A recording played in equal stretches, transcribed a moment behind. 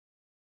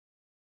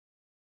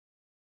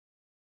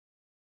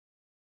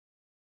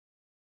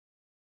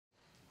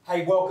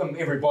Hey, welcome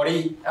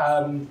everybody.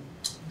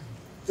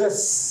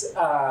 This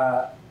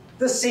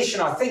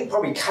session I think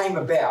probably came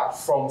about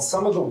from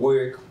some of the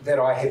work that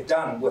I have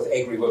done with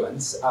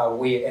AgriWomen's,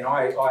 and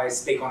I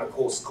speak on a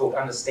course called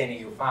Understanding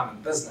Your Farm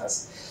and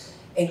Business,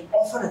 and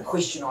often a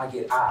question I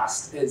get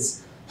asked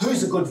is,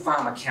 who's a good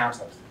farm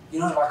accountant? You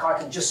know, like I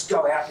can just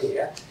go out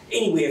there,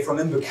 anywhere from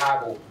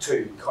Invercargill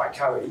to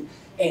Kaikohe,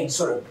 and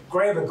sort of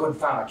grab a good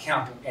farm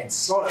accountant and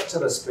slot it to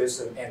this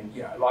person and,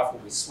 you know, life will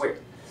be sweet.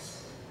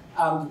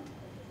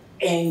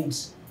 And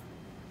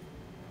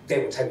that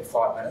would take me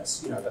 5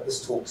 minutes, you know, but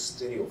this talk's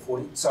 30 or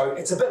 40. So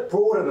it's a bit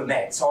broader than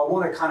that. So I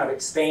want to kind of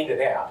expand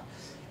it out.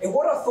 And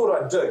what I thought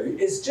I'd do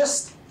is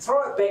just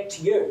throw it back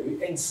to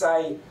you and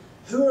say,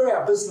 who are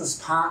our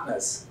business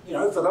partners? You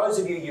know, for those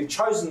of you who've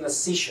chosen this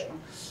session,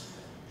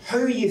 who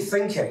are you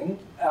thinking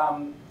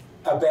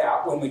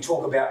about when we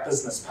talk about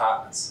business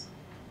partners?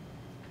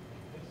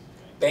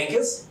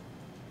 Bankers?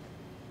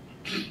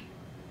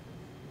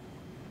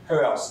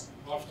 Who else?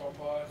 Livestock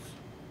buyers.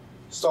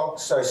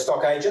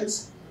 Stock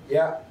agents?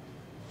 Yeah.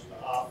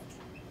 Staff.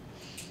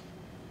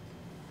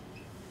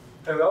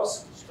 Who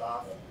else?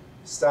 Staff.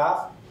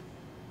 Staff?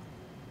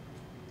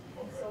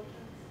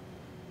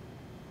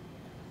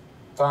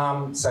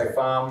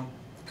 Farm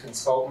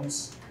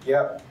consultants.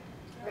 Yep.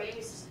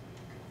 Reps.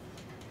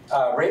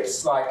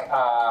 Reps like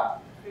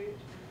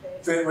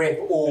food rep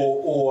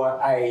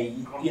or a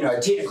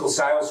technical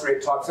sales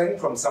rep type thing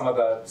from some of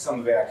our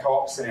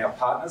co-ops and our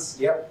partners.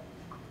 Yep.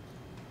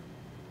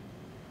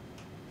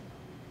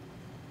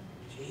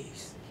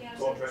 Jeez.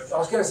 I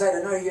was going to say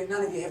that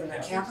none of you have an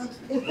accountant.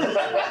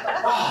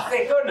 Oh,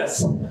 thank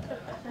goodness.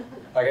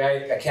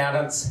 Okay,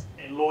 accountants.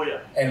 And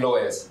lawyer. And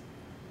lawyers.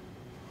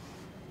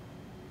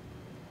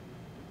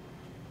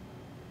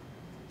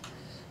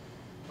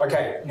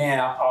 Okay,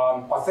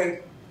 now I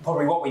think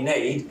probably what we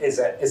need is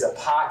a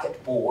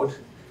parket board,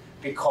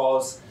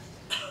 because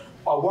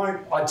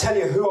I tell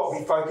you who I'll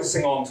be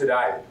focusing on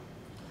today.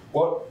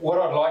 What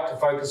I'd like to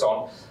focus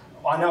on,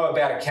 I know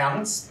about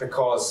accountants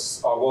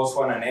because I was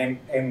one and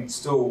am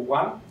still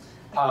one.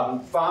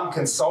 Farm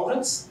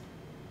consultants,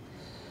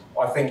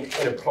 I think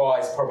it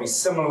applies probably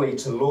similarly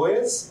to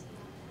lawyers.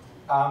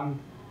 You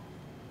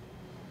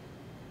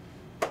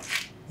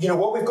know,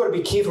 what we've got to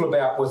be careful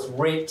about with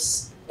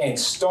reps and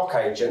stock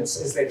agents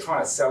is they're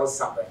trying to sell us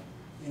something,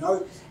 you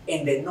know,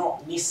 and they're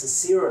not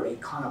necessarily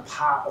kind of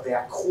part of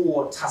our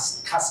core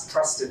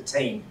trusted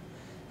team.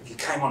 If you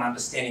came on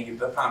Understanding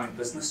Your Farming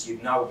Business,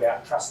 you'd know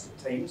about trusted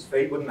teams,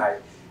 wouldn't they?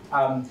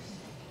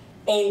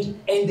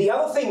 And the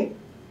other thing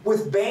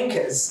with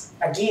bankers,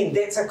 again,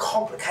 that's a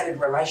complicated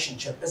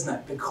relationship, isn't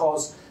it?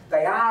 Because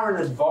they are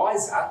an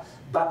advisor,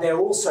 but they're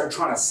also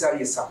trying to sell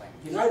you something.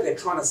 You know, they're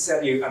trying to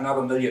sell you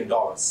another $1 million,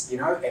 you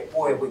know, and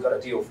boy, have we got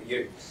a deal for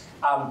you.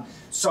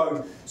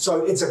 So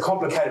it's a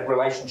complicated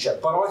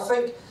relationship. But I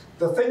think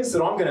the things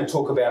that I'm going to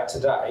talk about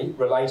today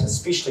relate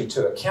especially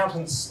to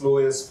accountants,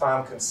 lawyers,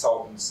 farm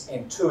consultants,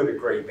 and to a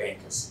degree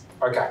bankers.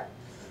 Okay.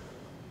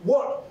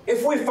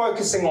 If we're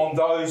focusing on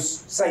those,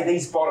 say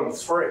these bottom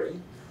three,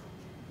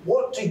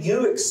 what do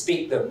you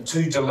expect them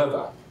to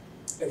deliver?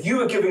 If you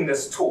were giving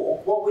this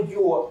talk, what would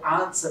your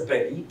answer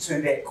be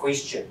to that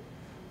question?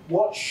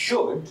 What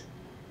should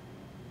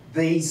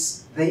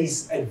these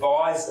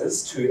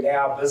advisors to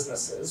our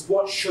businesses,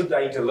 what should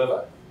they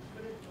deliver?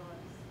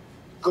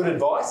 Good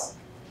advice.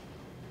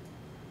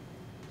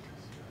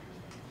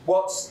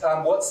 What's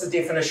the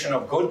definition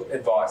of good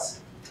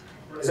advice?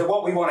 Is it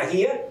what we want to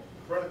hear?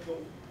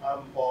 Critical,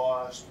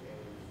 unbiased,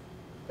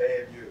 and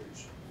bad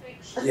news.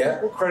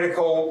 Yeah,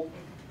 critical.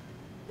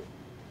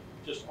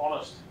 Just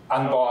honest.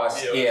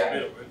 Unbiased,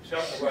 yeah.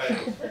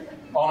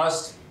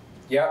 Honest,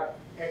 yep.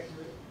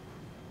 Accurate.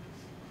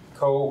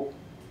 Cool.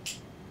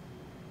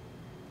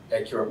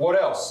 Accurate.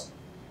 What else?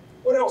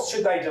 What else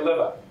should they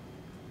deliver?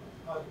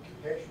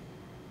 Compassion.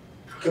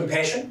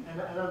 Compassion?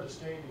 And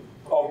understanding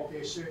of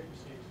their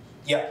circumstances.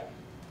 Yep.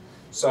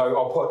 So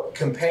I'll put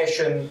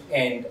compassion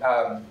and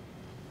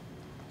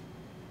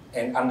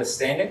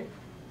understanding.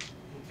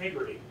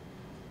 Integrity.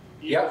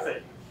 Yep. Yeah.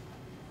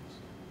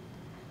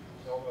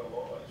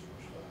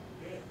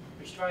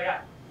 Be straight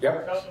up.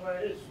 Yep. Tell us the way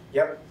it is.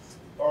 Yep.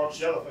 Or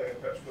the other thing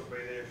that perhaps could be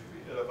there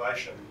should be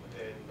innovation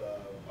and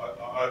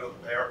over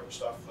the parent and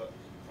stuff that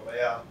from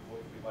our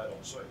point we may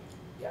not see.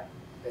 Yeah,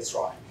 that's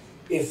right.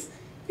 If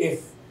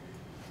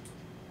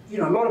you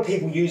know, a lot of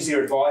people use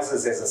their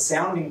advisors as a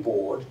sounding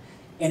board,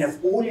 and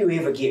if all you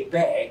ever get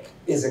back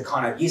is a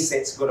kind of yes,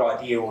 that's a good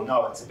idea, or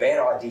no, it's a bad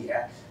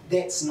idea,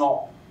 that's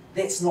not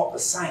the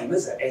same,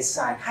 is it, as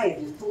saying, hey,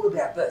 have you thought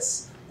about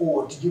this?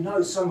 Or do you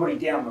know somebody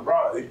down the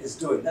road is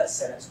doing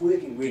this and it's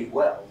working really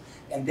well?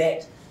 And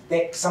that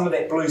some of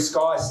that blue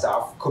sky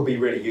stuff could be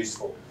really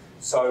useful.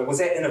 So was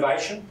that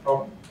innovation,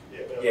 Robin?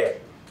 Yeah.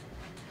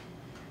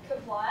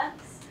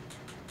 Compliance.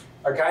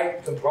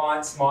 Okay,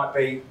 compliance might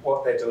be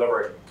what they're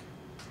delivering.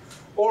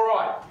 All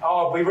right,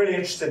 I'll be really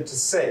interested to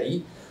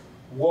see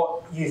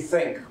what you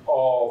think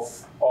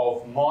of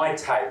my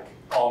take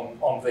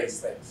on these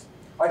things.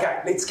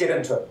 Okay, let's get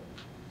into it.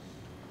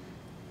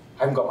 I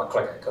haven't got my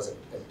clicker because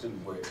it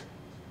didn't work.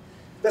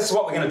 this is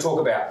what we're going to talk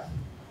about.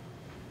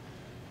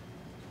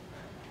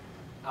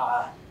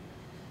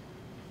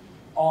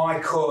 I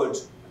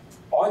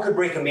could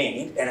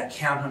recommend an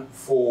accountant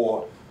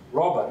for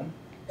Robin,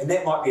 and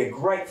that might be a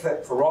great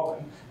fit for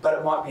Robin, but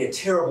it might be a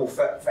terrible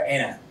fit for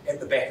Anna at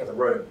the back of the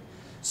room.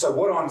 So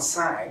what I'm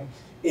saying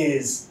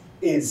is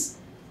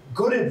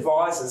good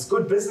advisors,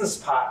 good business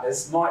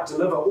partners might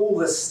deliver all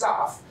this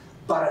stuff,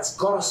 but it's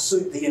got to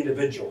suit the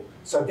individual.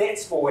 So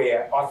that's for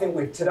where I think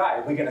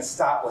today we're going to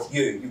start with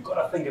you. You've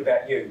got to think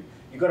about you.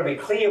 You've got to be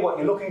clear what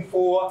you're looking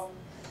for.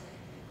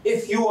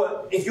 If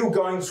you're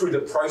going through the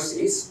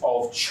process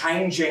of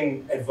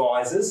changing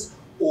advisors,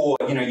 or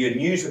you're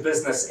new to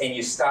business and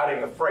you're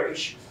starting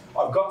afresh,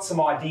 I've got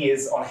some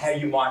ideas on how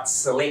you might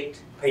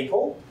select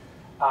people.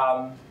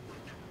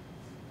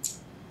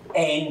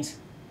 And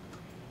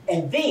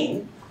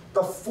then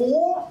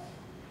before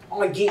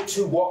I get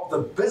to what the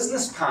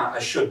business partner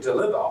should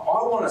deliver,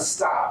 I want to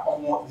start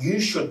on what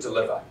you should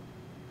deliver.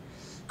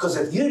 Because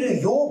if you do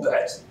your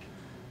bit,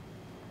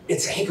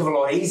 it's a heck of a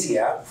lot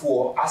easier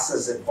for us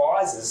as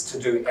advisors to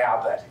do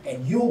our bit.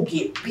 And you'll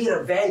get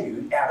better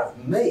value out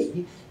of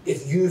me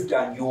if you've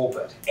done your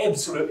bit.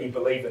 Absolutely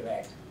believe in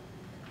that.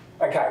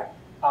 Okay,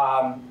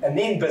 and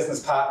then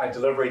business partner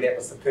delivery, that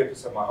was the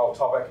purpose of my whole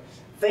topic.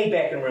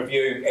 Feedback and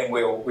review, and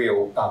we'll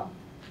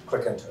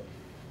click into it.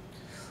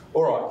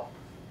 All right.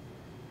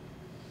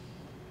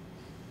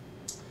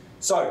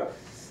 So,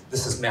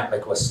 this is Mount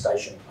Nicholas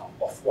Station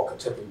off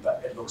Wakatipu,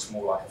 but it looks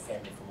more like a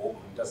family from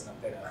Auckland, doesn't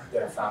it,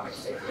 than a farming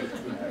family.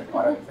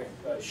 I don't think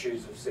those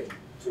shoes have seen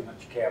too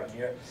much cow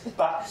manure.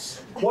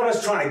 But what I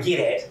was trying to get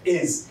at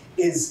is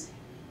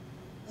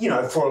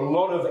for a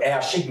lot of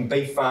our sheep and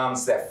beef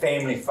farms, they're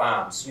family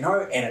farms,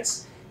 and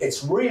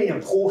it's really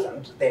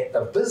important that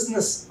the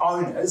business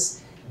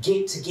owners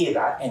get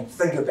together and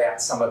think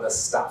about some of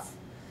this stuff.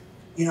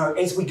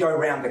 As we go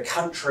around the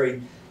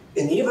country,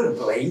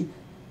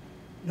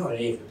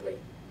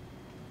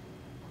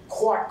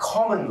 quite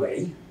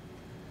commonly,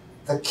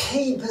 the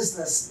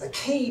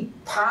key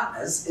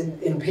partners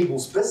in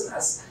people's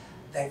business,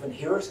 they've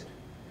inherited.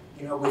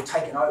 We've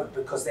taken over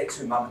because that's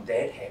who mum and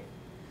dad have.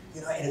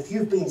 And if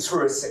you've been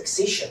through a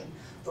succession,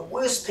 the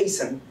worst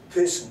person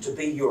to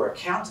be your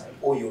accountant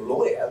or your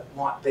lawyer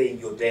might be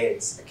your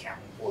dad's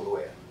accountant or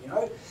lawyer,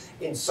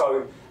 And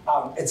so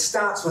it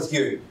starts with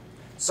you.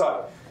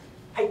 So,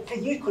 hey,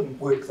 you couldn't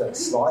work the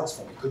slides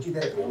for me, could you?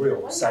 That'd be a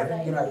real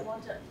saving,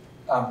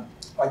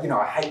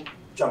 I hate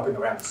jumping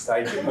around the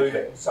stage and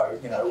moving, so,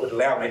 it would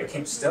allow me to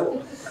keep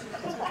still.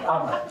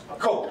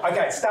 Cool,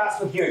 okay, it starts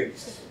with you.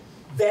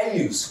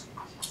 Values.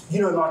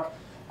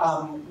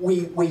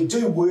 We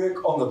do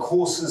work on the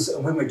courses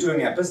and when we're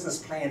doing our business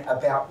plan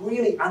about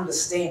really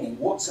understanding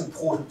what's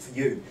important for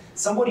you.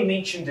 Somebody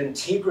mentioned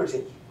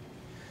integrity.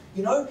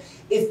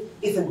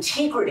 If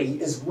integrity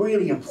is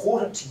really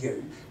important to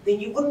you, then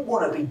you wouldn't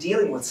want to be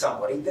dealing with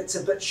somebody that's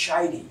a bit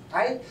shady,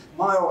 eh?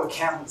 My old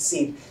accountant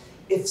said,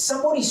 if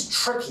somebody's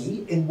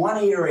tricky in one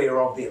area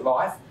of their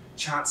life,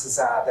 chances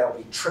are they'll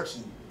be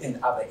tricky in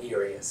other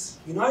areas,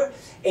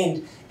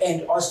 And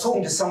I was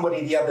talking to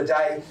somebody the other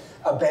day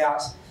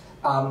about,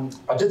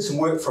 I did some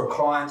work for a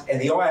client and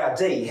the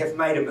IRD have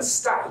made a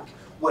mistake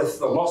with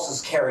the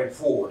losses carried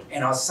forward.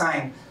 And I was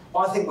saying,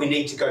 I think we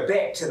need to go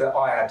back to the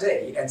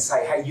IRD and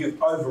say, hey,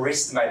 you've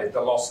overestimated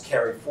the loss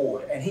carried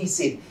forward. And he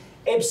said,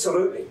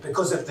 absolutely,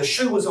 because if the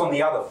shoe was on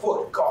the other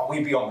foot, God,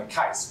 we'd be on the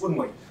case, wouldn't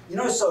we?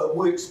 So it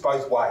works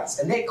both ways.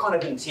 And that kind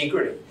of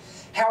integrity.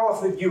 How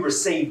often have you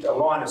received a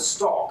line of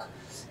stock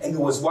and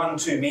there was one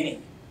too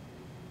many?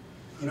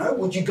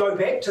 Would you go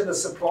back to the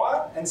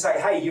supplier and say,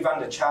 hey, you've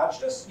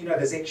undercharged us?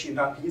 There's actually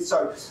none here.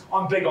 So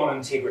I'm big on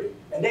integrity.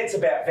 And that's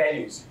about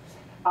values.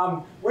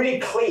 Really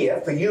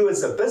clear for you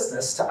as a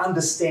business to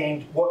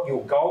understand what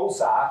your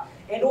goals are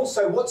and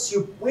also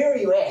where are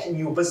you at in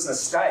your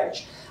business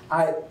stage?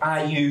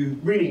 Are you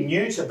really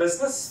new to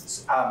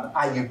business?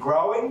 Are you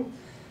growing?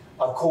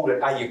 I've called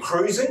it, are you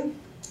cruising?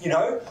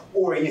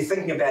 Or are you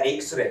thinking about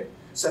exiting?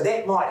 So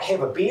that might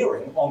have a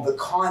bearing on the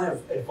kind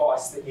of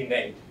advice that you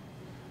need.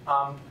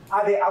 Are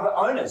there other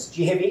owners?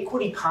 Do you have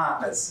equity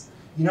partners?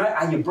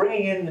 Are you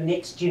bringing in the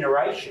next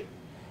generation?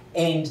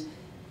 And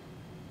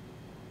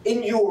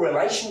in your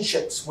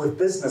relationships with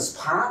business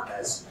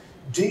partners,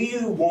 do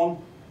you want,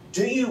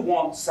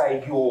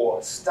 say,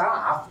 your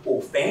staff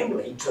or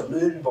family to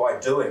learn by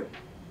doing?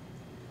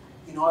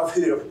 I've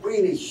heard of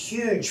really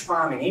huge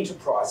farming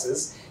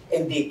enterprises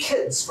and their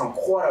kids from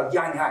quite a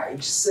young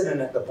age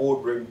sitting at the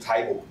boardroom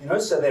table,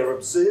 so they're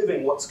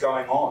observing what's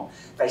going on.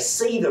 They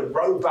see the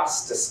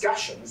robust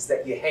discussions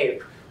that you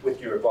have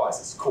with your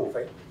advisors. Cool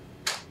thing.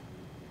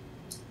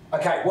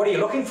 Okay, what are you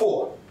looking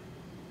for?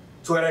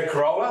 Toyota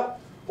Corolla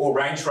or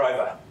Range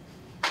Rover?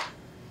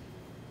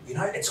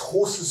 It's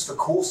horses for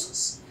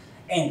courses.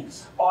 And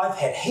I've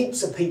had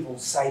heaps of people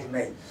say to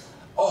me,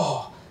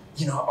 oh,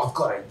 I've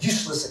got a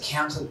useless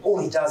accountant. All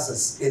he does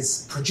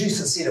is produce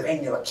a set of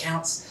annual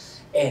accounts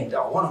and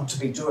I want him to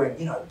be doing,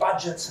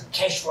 budgets and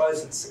cash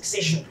flows and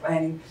succession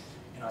planning.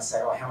 And I say,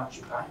 oh, how much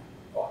are you paying?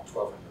 Oh,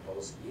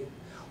 $1,200 a year.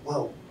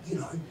 Well,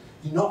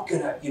 you're not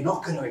gonna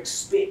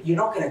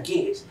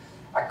get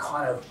a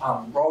kind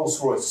of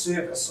Rolls-Royce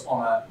service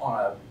on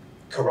a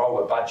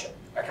Corolla budget.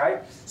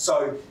 Okay,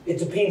 so it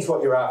depends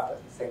what you're after.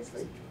 Thanks,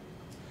 Lee.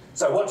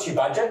 So what's your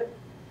budget?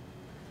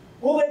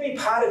 Will they be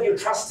part of your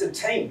trusted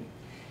team?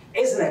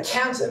 As an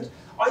accountant,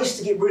 I used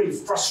to get really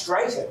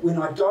frustrated when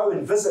I'd go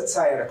and visit,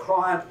 say, at a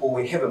client, or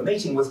we'd have a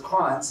meeting with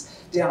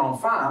clients down on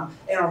farm,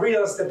 and I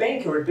realised the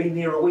banker had been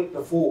there a week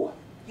before.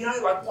 You know,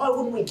 like, why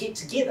wouldn't we get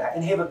together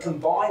and have a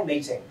combined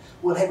meeting?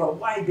 We'll have a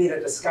way better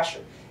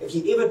discussion. If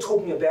you're ever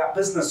talking about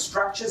business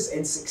structures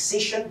and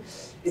succession,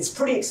 it's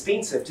pretty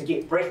expensive to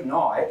get Brett and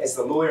I, as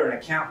the lawyer and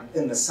accountant,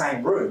 in the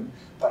same room,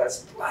 but it's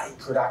bloody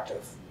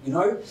productive, you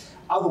know?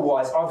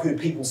 Otherwise, I've heard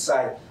people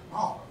say,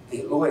 oh,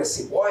 the lawyer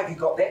said, why have you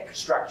got that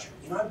structure?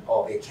 You know,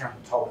 oh, the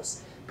accountant told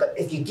us. But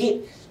if you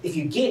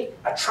get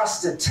a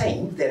trusted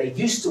team that are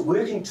used to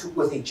working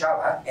with each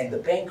other, and the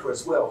banker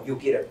as well, you'll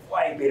get a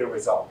way better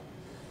result.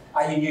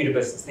 Are you new to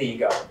business? There you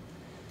go.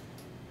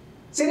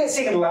 See that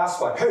second to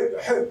last one.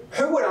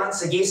 Who would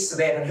answer yes to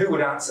that and who would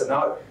answer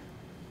no?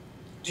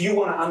 Do you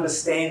want to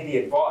understand the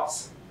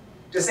advice?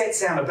 Does that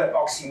sound a bit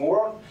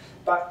oxymoron?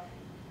 But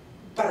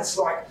it's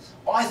like,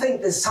 I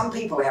think there's some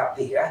people out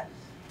there.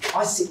 I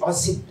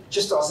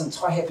was in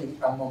Tai Happy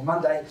on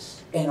Monday,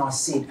 and I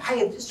said,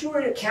 hey, has your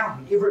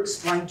accountant ever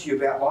explained to you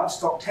about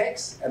livestock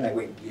tax? And they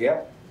went,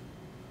 yeah.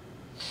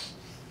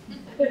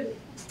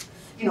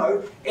 You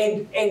know,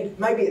 and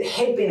maybe it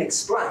had been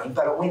explained,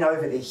 but it went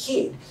over their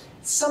head.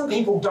 Some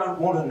people don't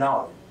want to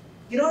know.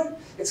 You know,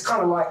 it's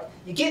kind of like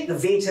you get the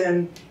vet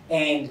in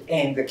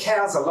and the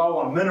cows are low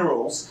on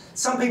minerals.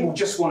 Some people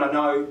just want to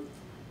know,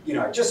 you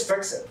know, just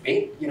fix it,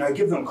 vet. You know,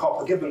 give them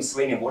copper, give them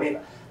selenium,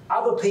 whatever.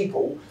 Other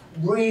people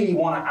really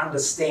want to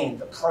understand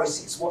the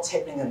process, what's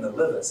happening in the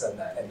livers and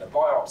the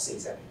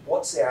biopsies and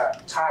what's our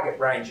target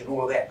range and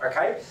all of that,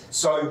 okay?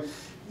 So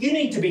you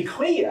need to be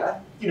clear,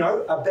 you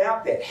know,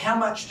 about that. How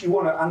much do you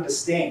want to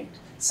understand?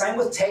 Same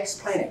with tax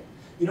planning.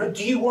 You know,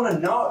 do you want to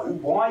know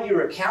why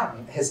your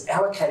accountant has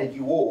allocated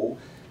you all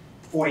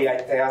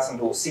 48,000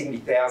 or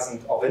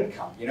 70,000 of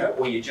income, you know,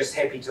 or you're just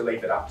happy to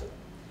leave it up to them?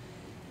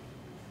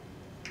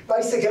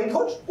 Basic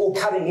input or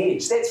cutting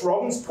edge? That's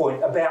Robin's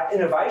point about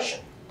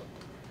innovation.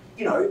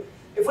 You know,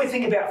 if we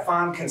think about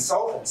farm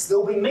consultants,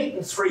 there'll be meat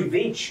and 3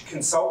 veg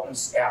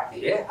consultants out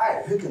there,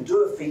 hey, who can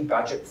do a feed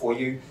budget for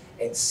you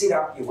and set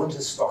up your winter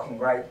stocking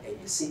rate and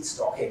your set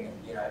stocking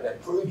and, you know,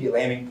 improve your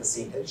lambing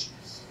percentage.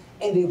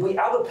 And there'll be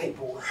other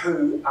people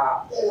who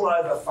are all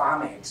over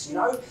FarmAgs, you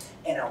know,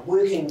 and are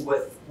working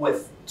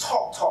with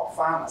top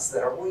farmers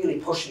that are really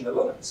pushing the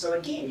limits. So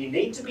again, you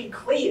need to be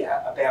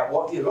clear about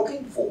what you're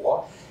looking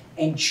for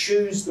and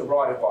choose the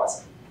right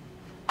advisor.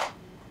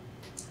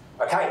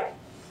 Okay.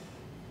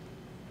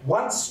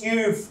 Once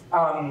you're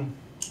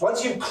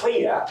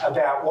clear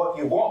about what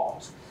you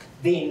want,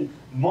 then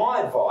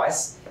my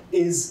advice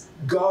is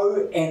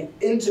go and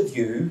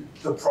interview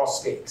the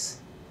prospects.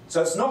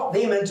 So it's not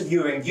them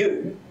interviewing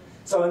you.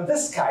 So in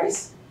this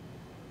case,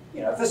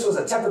 you know, if this was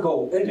a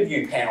typical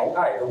interview panel,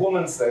 hey, the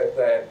woman's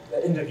the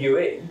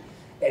interviewee,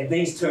 and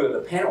these two are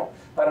the panel.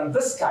 But in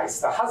this case,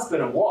 the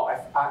husband and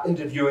wife are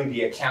interviewing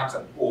the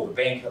accountant or the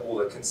banker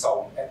or the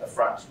consultant at the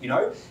front. You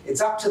know,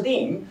 it's up to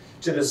them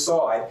to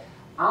decide,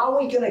 are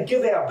we going to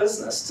give our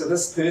business to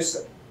this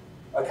person?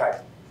 Okay,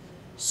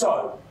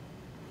 so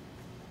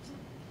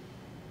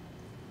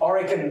I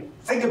reckon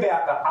think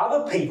about the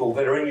other people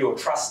that are in your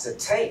trusted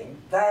team.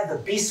 They're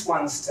the best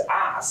ones to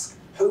ask.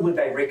 Who would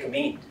they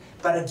recommend?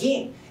 But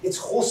again, it's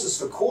horses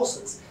for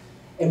courses.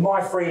 And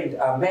my friend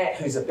Matt,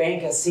 who's a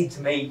banker, said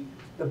to me,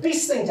 the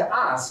best thing to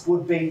ask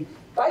would be,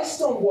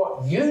 based on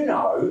what you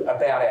know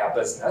about our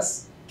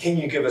business, can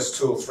you give us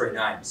 2 or 3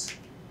 names?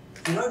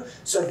 You know,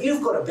 so if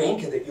you've got a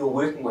banker that you're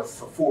working with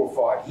for 4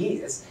 or 5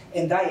 years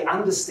and they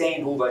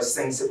understand all those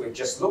things that we've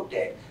just looked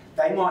at,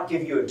 they might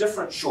give you a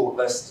different short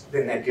list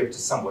than they'd give to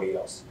somebody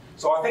else.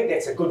 So I think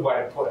that's a good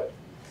way to put it.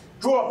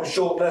 Draw up a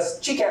short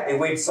list, check out their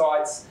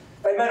websites.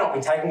 They may not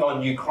be taking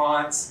on new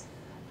clients.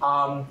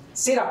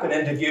 Set up an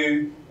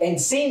interview and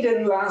send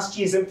in last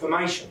year's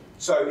information.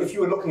 So if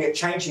you were looking at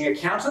changing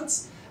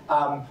accountants,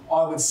 I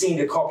would send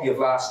a copy of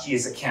last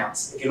year's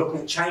accounts. If you're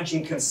looking at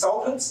changing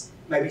consultants,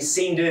 maybe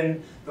send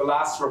in the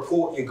last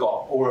report you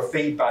got or a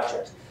feed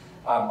budget.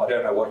 I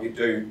don't know what you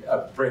do,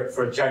 Brett,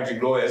 for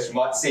changing lawyers. You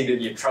might send in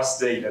your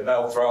trust deed and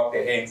they'll throw up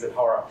their hands in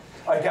horror.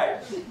 Okay,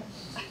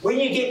 when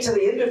you get to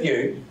the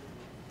interview,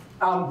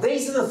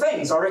 these are the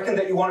things I reckon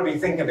that you want to be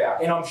thinking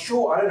about. And I'm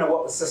sure, I don't know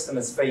what the system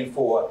is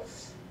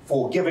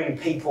for giving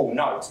people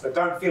notes, but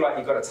don't feel like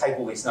you've got to take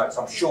all these notes.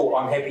 I'm sure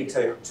I'm happy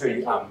to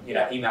you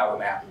know, email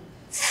them out.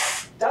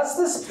 Does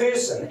this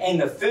person and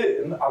the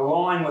firm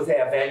align with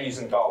our values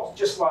and goals,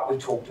 just like we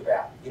talked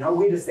about? You know,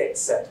 where does that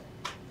sit?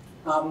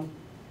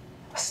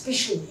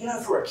 Especially, you know,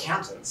 for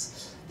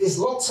accountants, there's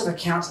lots of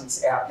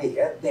accountants out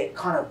there that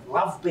kind of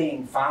love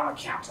being farm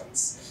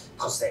accountants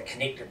because they're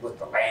connected with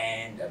the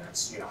land and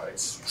it's, you know,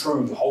 it's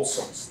true,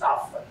 wholesome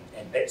stuff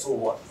and that's all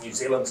what New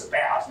Zealand's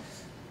about.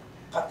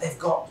 But they've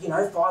got, you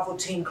know, 5 or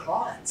 10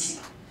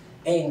 clients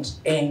and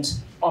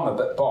I'm a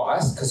bit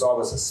biased because I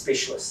was a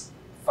specialist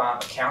farm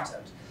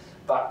accountant,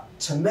 but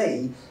to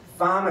me,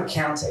 farm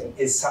accounting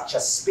is such a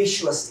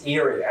specialist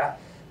area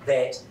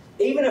that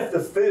even if the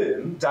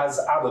firm does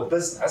other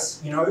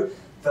business, you know,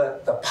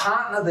 the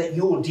partner that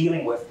you're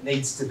dealing with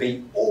needs to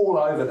be all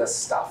over this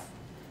stuff.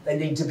 They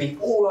need to be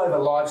all over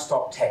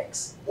livestock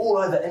tax, all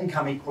over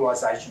income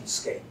equalisation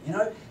scheme, you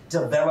know,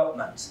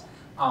 development,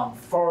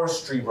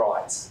 forestry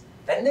rights.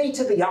 They need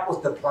to be up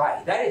with the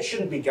play. They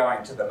shouldn't be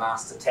going to the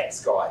master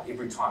tax guide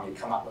every time you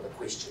come up with a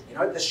question. You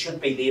know, this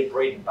should be their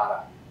bread and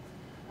butter.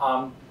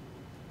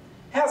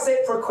 How's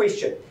that for a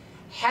question?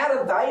 How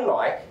do they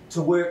like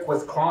to work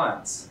with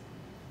clients?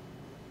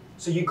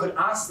 So you could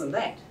ask them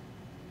that.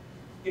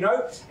 You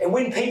know, and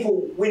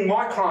when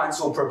my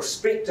clients or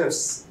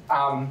prospectives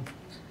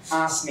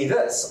ask me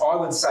this, I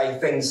would say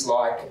things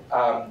like,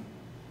 I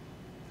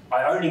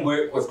only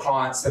work with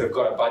clients that have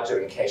got a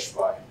budget and cash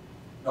flow.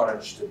 Not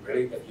interested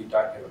really if you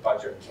don't have a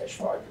budget and cash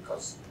flow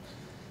because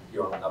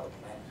you're on another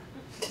planet.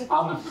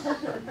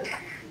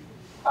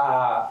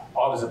 I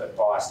was a bit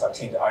biased. I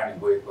tend to only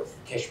work with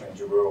Cash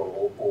Manager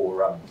Rural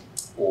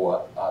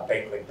or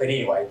BankLink. But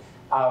anyway,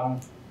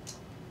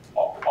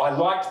 I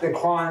liked the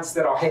clients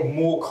that I had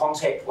more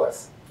contact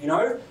with. You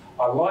know,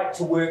 I like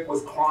to work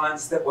with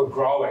clients that were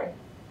growing.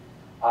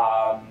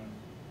 I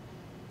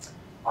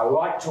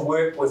like to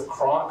work with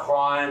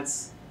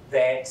clients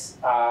that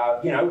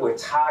you know, were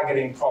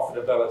targeting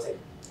profitability.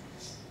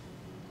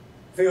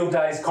 Field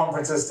days,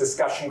 conferences,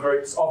 discussion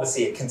groups.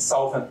 Obviously, a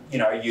consultant, you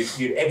know,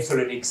 you'd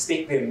absolutely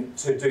expect them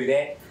to do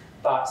that.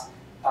 But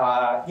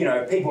you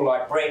know, people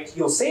like Brett,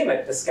 you'll see them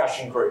at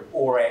discussion group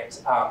or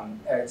at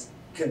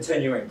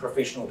continuing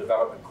professional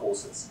development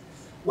courses.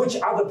 Which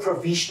other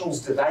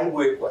professionals do they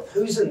work with?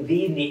 Who's in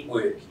their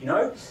network? You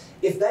know,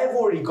 if they've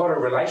already got a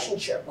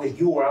relationship with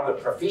your other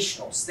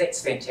professionals,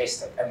 that's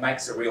fantastic. It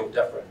makes a real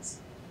difference.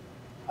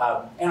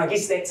 And I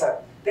guess that's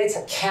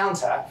a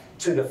counter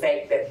to the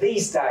fact that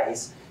these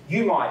days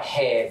you might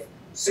have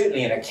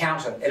certainly an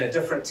accountant in a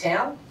different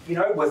town, you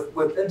know,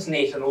 with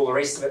internet and all the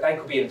rest of it. They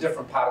could be in a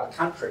different part of the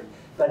country,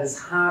 but it's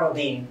harder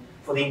then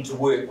for them to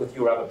work with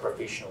your other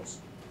professionals.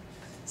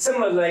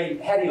 Similarly,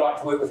 how do you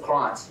like to work with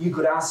clients? You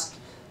could ask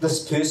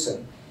this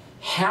person,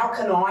 how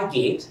can I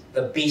get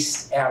the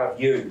best out of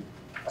you?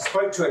 I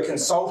spoke to a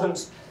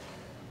consultant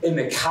in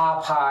the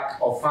car park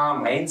of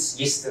Farmlands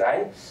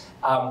yesterday,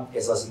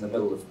 as I was in the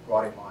middle of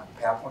writing my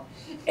PowerPoint,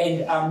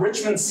 and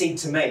Richmond said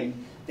to me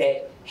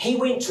that he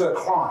went to a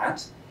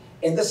client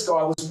and this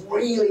guy was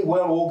really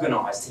well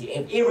organised. He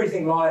had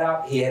everything lined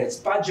up, he had his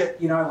budget,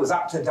 you know, was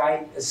up to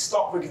date, his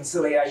stock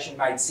reconciliation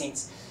made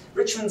sense.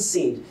 Richmond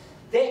said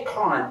that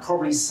client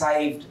probably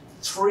saved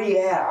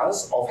 3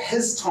 hours of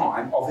his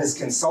time, of his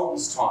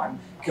consultant's time,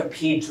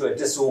 compared to a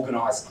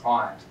disorganised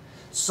client.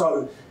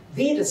 So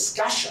their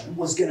discussion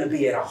was going to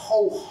be at a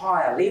whole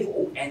higher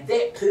level and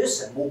that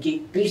person will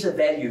get better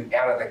value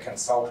out of the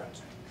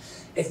consultant.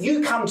 If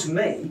you come to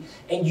me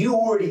and you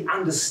already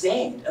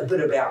understand a bit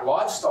about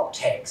livestock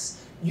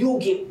tax, you'll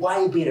get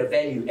way better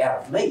value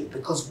out of me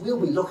because we'll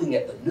be looking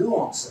at the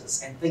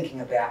nuances and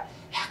thinking about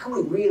how can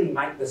we really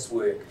make this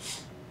work.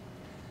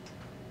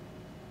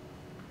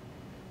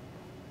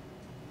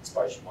 I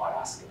suppose you might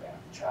ask about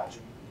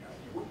charging. You know,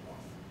 you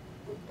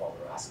wouldn't bother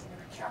asking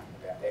an accountant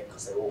about that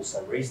because they're all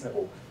so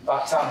reasonable.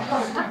 But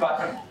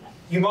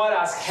you might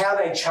ask how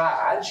they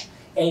charge.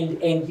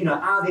 And you know,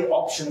 are there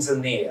options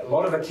in there? A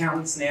lot of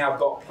accountants now have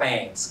got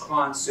plans,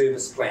 client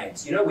service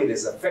plans, you know, where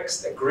there's a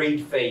fixed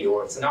agreed fee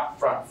or it's an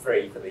upfront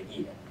fee for the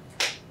year.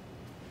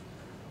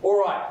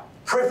 All right,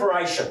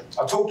 preparation.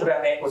 I talked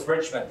about that with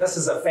Richmond. This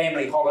is a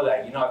family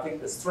holiday. You know, I think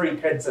there's 3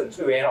 kids and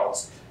 2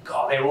 adults.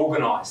 God, they're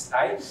organised,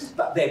 eh?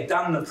 But they've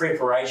done the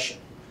preparation.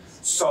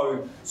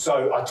 So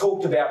I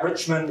talked about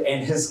Richmond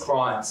and his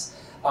clients.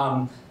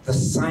 The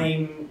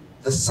same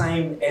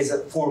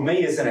as for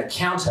me as an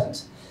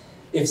accountant.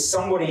 If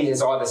somebody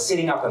is either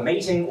setting up a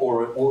meeting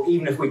or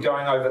even if we're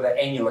going over the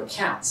annual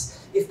accounts,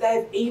 if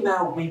they've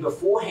emailed me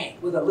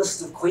beforehand with a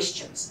list of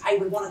questions, hey,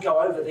 we want to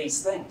go over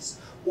these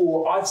things,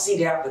 or I've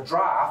sent out the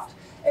draft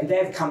and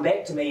they've come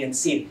back to me and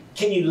said,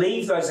 can you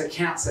leave those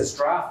accounts as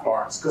draft,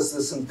 Lawrence, because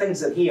there's some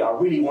things in here I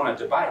really want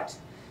to debate.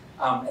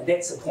 And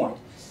that's the point.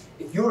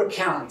 If your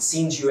accountant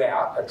sends you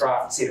out a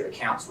draft set of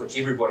accounts, which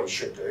everybody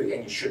should do,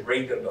 and you should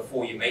read them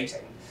before your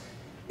meeting,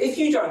 if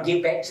you don't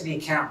get back to the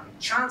accountant,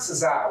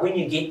 chances are when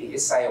you get there,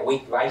 say a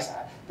week later,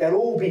 they'll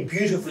all be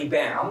beautifully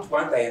bound,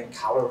 won't they, in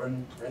colour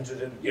and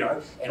printed, and, you know,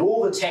 and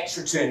all the tax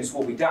returns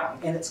will be done,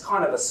 and it's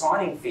kind of a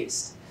signing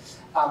fest.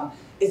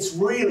 It's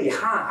really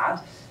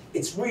hard.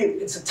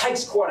 It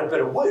takes quite a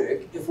bit of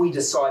work if we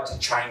decide to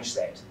change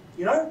that.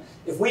 You know,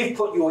 if we've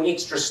put your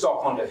extra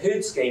stock onto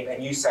herd scheme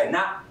and you say,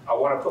 nah, I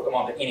want to put them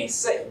onto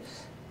NSC,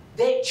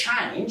 that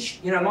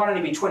change, you know, might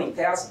only be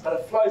 20,000, but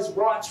it flows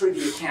right through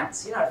the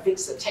accounts. You know, it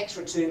affects the tax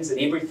returns and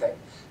everything.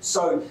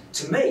 So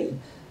to me,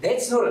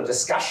 that's not a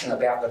discussion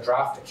about the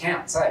draft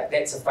accounts, eh?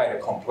 That's a fait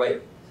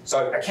accompli.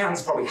 So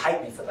accountants probably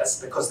hate me for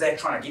this because they're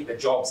trying to get the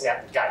jobs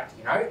out the gate,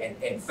 you know,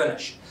 and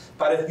finish.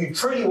 But if you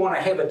truly want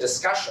to have a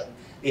discussion,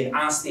 then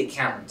ask the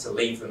accountant to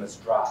leave them as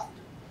draft.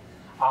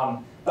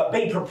 But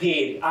be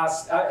prepared,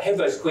 have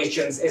those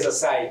questions, as I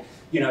say,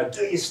 do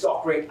your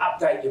stock rec,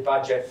 update your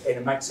budget, and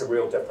it makes a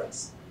real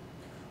difference.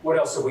 What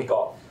else have we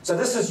got? So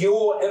this is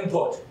your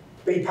input.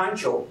 Be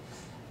punctual.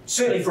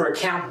 Certainly for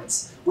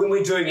accountants, when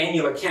we're doing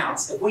annual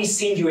accounts, if we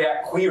send you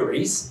out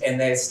queries and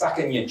they're stuck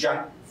in your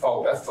junk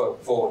folder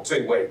for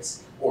 2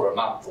 weeks or a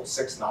month or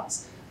 6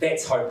 months,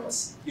 that's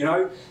hopeless.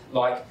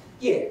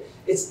 Yeah,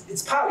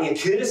 it's partly a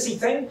courtesy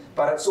thing,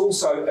 but it's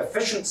also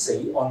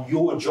efficiency on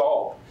your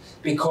job,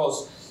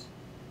 because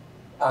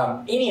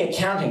any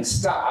accounting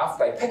staff,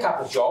 they pick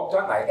up a job,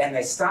 don't they, and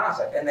they start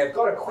it, and they've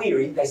got a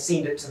query, they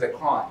send it to the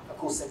client. Of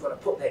course, they've got to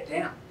put that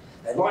down.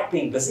 They like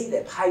being busy,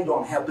 they're paid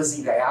on how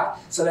busy they are,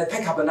 so they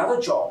pick up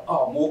another job.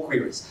 Oh, more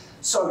queries.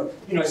 So,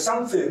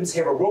 some firms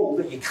have a rule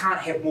that you can't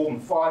have more than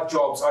 5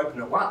 jobs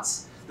open at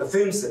once. The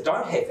firms that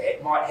don't have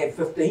that might have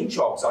 15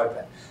 jobs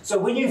open. So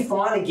when you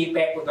finally get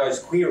back with those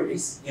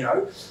queries,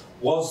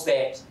 was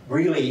that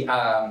really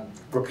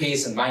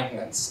repairs and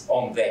maintenance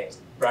on that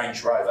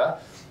Range Rover,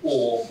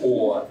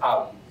 or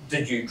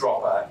did you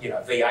drop a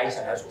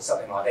V8 in it or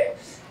something like that?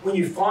 When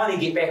you finally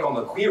get back on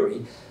the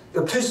query,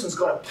 the person's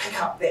got to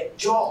pick up that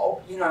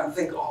job, and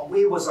think, oh,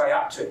 where was I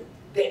up to?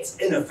 That's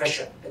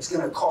inefficient. It's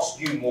going to cost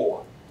you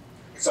more.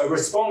 So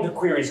respond to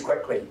queries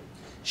quickly.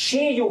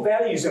 Share your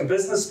values and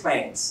business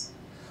plans.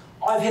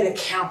 I've had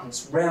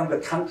accountants round the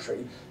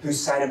country who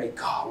say to me,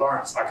 God,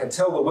 Lawrence, I can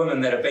tell the women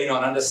that have been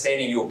on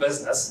understanding your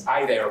business,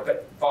 they're a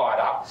bit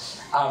fired up,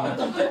 and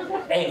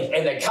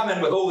they come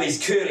in with all these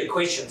curly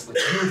questions, which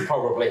you've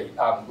probably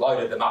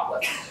loaded them up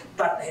with.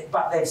 But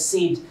they've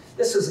said,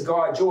 this is a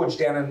guy, George,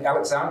 down in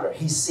Alexandra,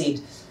 he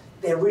said,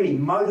 they're really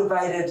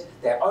motivated,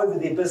 they're over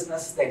their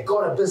business, they've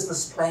got a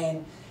business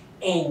plan,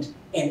 and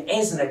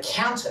as an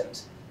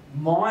accountant,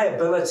 my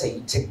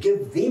ability to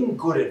give them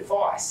good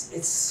advice,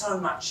 it's so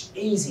much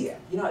easier.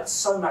 It's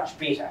so much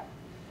better.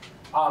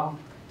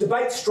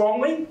 Debate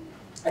strongly.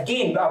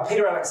 Again,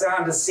 Peter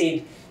Alexander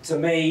said to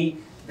me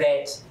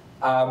that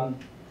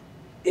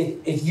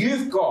if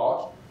you've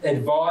got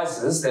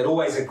advisors that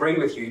always agree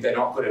with you, they're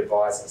not good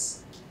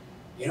advisors.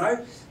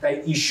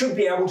 You should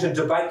be able to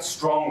debate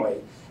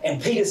strongly. And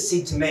Peter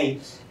said to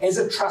me, as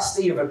a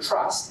trustee of a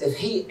trust, if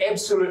he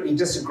absolutely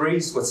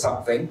disagrees with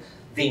something,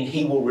 then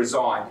he will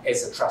resign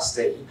as a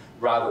trustee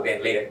rather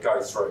than let it go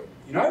through,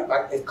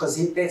 because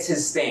that's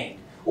his stand.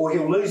 Or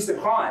he'll lose the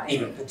client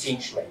even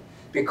potentially,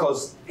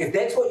 because if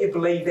that's what you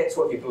believe, that's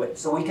what you believe.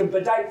 So we can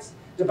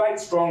debate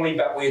strongly,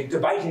 but we're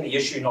debating the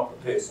issue, not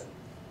the person.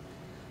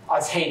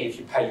 It's handy if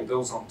you pay your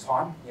bills on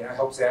time,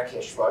 helps our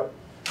cash flow.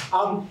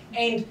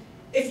 And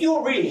if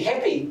you're really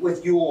happy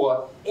with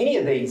any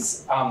of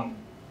these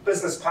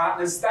business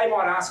partners, they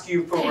might ask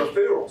you for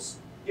referrals,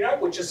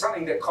 which is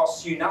something that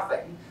costs you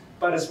nothing,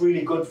 but it's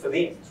really good for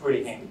them. It's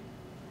really handy.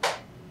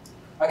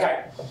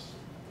 Okay,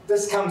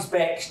 this comes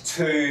back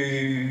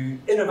to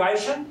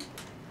innovation.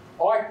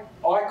 I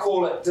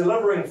call it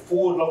delivering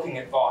forward-looking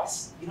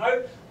advice.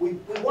 We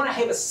want to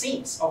have a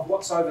sense of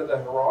what's over the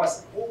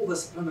horizon, all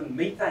this blooming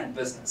methane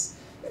business.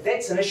 If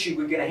that's an issue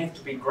we're going to have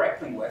to be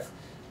grappling with,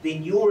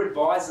 then your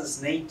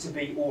advisors need to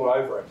be all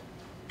over it.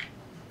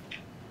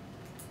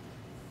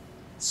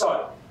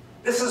 So,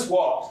 this is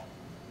what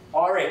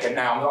I reckon.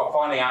 Now, I'm not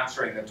finally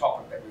answering the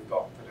topic that we've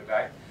got for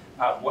today.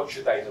 What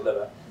should they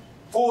deliver?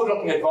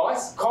 Forward-looking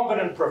advice,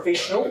 competent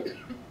professional,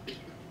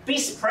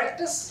 best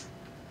practice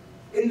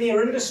in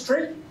their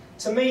industry.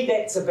 To me,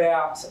 that's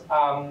about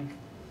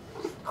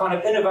kind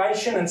of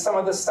innovation and some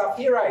of the stuff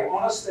here,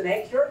 honest and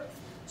accurate.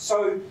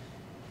 So,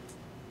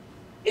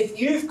 if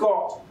you've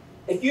got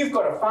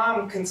a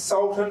farm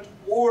consultant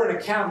or an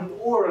accountant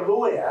or a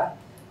lawyer,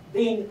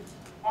 then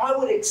I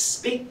would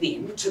expect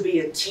them to be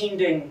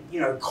attending,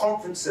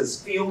 conferences,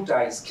 field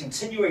days,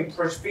 continuing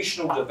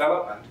professional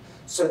development,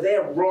 so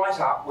they're right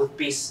up with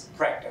best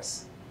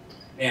practice.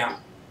 Now,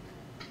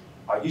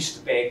 I used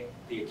to bag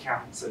the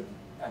accountants in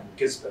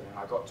Gisborne, and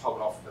I got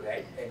told off for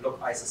that. And look,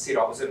 as I said,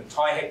 I was in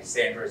Taihape.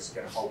 Sandra's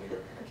going to hold me to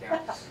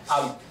account.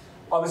 I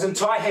was in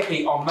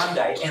Taihape on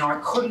Monday, and I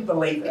couldn't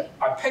believe it.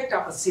 I picked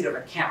up a set of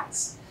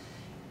accounts,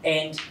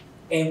 and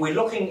we're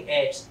looking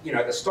at,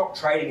 the stock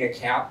trading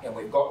account, and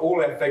we've got all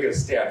our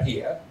figures down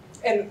here.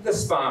 And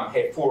this farm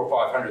had $400,000 or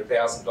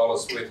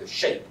 $500,000 worth of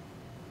sheep.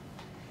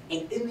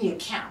 And in the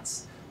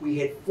accounts, we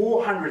had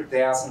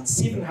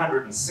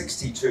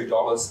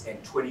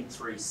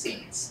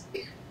 $400,762.23.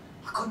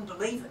 I couldn't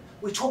believe it.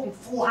 We're talking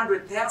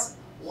 400,000.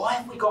 Why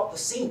have we got the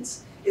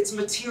cents? It's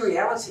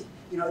materiality.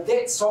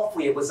 That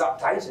software was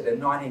updated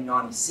in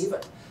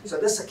 1997. So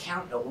this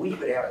accountant a wee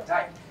bit out of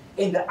date.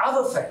 And the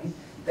other thing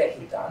that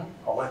he'd done,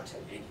 I won't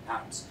tell you any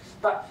names,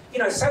 but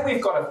say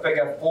we've got a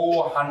figure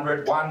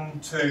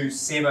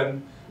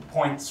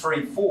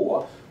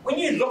 400,127.34. When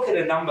you look at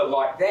a number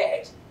like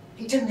that,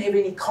 he didn't have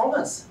any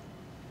commas.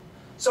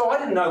 So I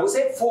didn't know, was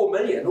that 4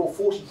 million or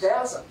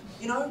 40,000?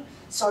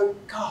 So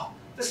God,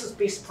 this is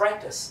best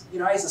practice.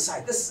 As I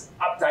say, this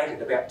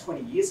updated about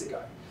 20 years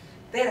ago.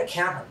 That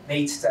accountant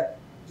needs to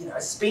you know,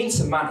 spend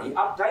some money,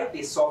 update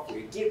their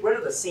software, get rid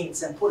of the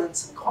cents and put in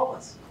some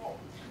commas.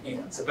 Yeah,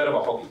 it's a bit of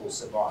a hobby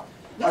horse of mine.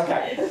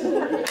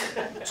 Okay,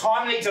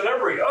 timely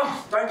delivery.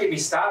 Oh, don't get me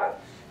started.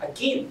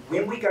 Again,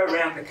 when we go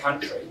around the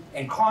country,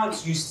 and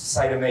clients used to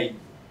say to me,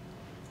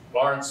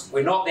 Lawrence,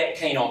 we're not that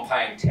keen on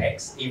paying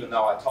tax, even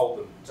though I told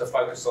them to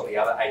focus on the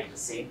other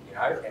 80%, you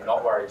know, and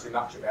not worry too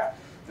much about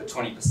the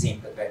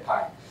 20% that they're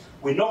paying.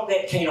 We're not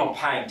that keen on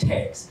paying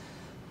tax,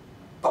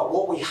 but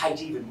what we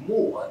hate even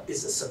more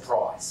is a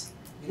surprise.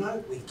 You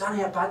know, we've done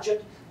our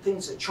budget,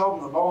 things are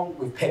chugging along,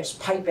 we've perhaps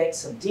paid back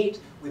some debt,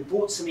 we've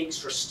bought some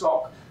extra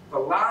stock. The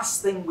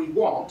last thing we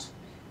want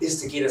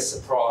is to get a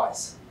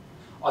surprise.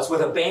 I was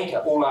with a banker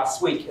all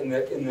last week in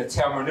the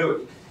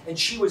Tamarunui, and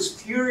she was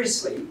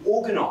furiously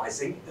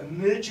organising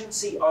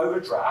emergency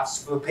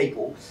overdrafts for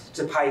people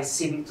to pay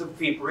 7th of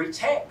February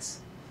tax.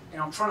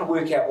 And I'm trying to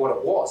work out what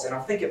it was, and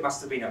I think it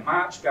must have been a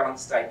March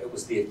balance date. It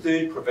was their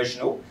 3rd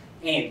provisional,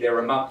 and they're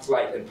a month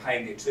late in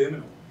paying their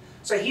terminal.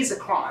 So here's a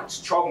client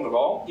chogging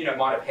along, you know,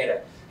 might have had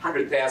a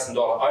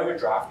 $100,000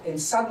 overdraft, and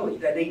suddenly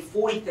they need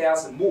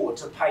 $40,000 more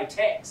to pay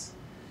tax.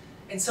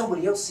 And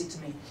somebody else said to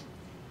me,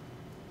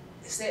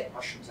 is that,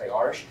 I shouldn't say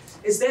Irish,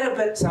 is that a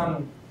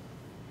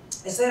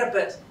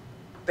bit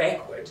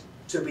backward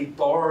to be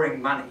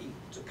borrowing money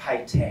to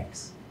pay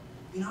tax?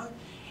 You know?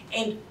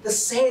 And the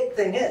sad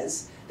thing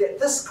is that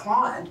this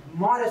client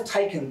might have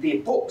taken their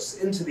books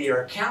into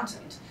their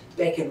accountant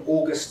back in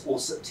August or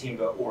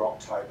September or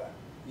October,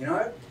 you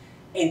know?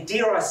 And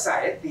dare I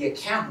say it, the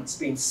accountant's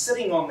been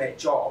sitting on that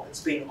job, it's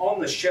been on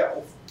the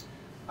shelf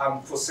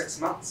for 6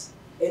 months.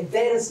 And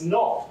that is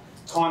not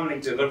timely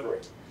delivery.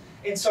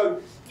 And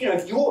so, you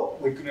know,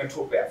 we're going to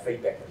talk about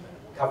feedback in a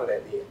minute, we'll cover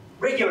that there.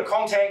 Regular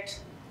contact,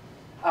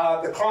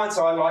 the clients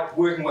I like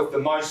working with the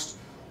most,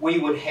 we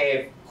would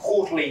have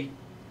quarterly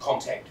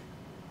contact.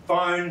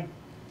 Phone,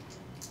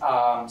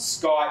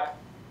 Skype,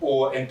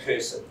 or in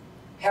person.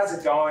 How's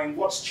it going?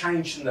 What's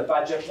changed in the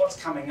budget? What's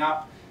coming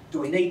up? Do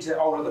we need to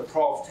alter the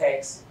prov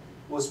tax?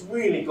 Was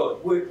really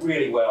good, worked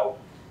really well.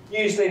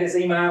 Newsletters,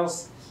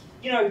 emails,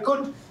 you know,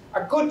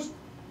 a good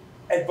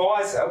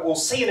advisor will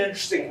see an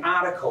interesting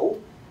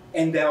article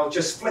and they'll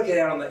just flick it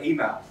out on the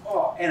email.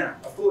 Oh, Anna,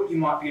 I thought you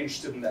might be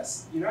interested in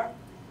this. You know,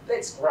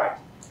 that's great.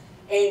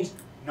 And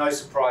no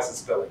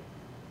surprises billing.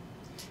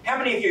 How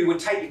many of you would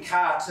take your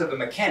car to the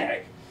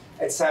mechanic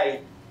and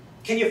say,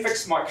 can you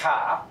fix my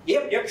car?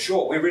 Yep,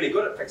 sure, we're really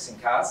good at fixing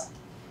cars.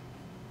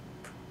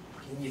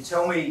 Can you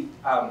tell me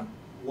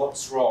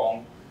what's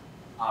wrong,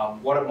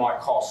 what it might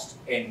cost,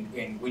 and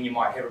when you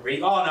might have it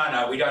ready? Oh,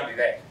 no, we don't do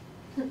that.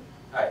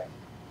 Hey,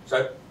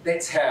 so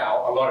that's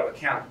how a lot of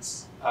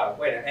accountants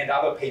and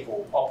other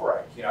people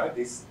operate, you know,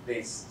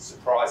 there's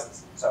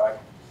surprises. So, okay.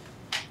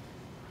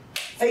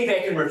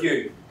 Feedback and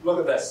review. Look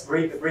at this,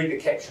 read the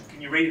caption.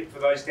 Can you read it for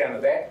those down the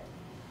back?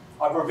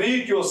 I've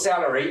reviewed your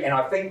salary and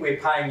I think we're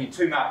paying you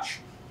too much.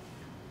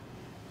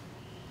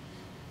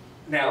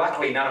 Now,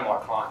 luckily, none of my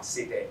clients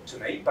said that to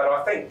me, but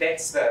I think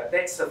that's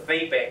the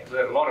feedback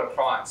that a lot of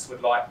clients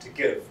would like to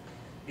give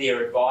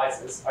their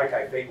advisors.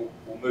 Okay, people,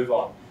 we'll move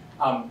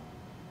on.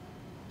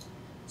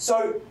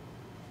 So,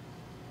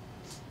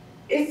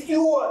 if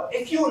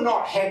you're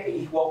not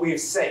happy, what we've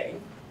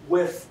seen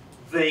with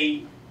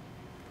the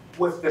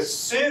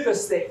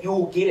service that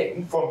you're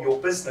getting from your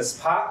business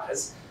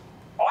partners,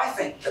 I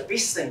think the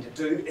best thing to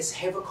do is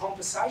have a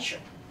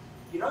conversation.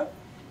 You know,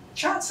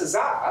 chances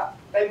are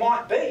they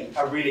might be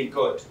a really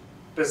good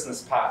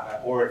business partner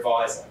or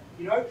advisor,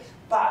 you know,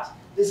 but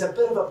there's a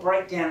bit of a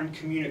breakdown in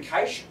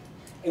communication,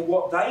 and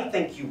what they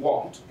think you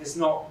want is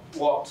not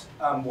what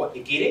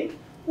you're getting,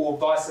 or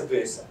vice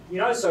versa. You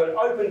know, so an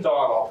open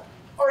dialogue.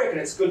 I reckon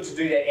it's good to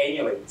do that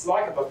annually. It's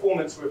like a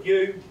performance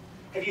review.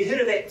 Have you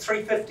heard of that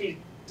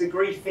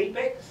 350-degree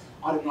feedback?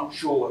 I'm not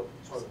sure.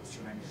 Sorry, what's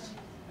your name?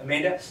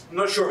 Amanda. I'm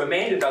not sure if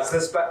Amanda does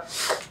this,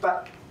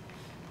 but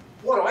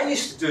what I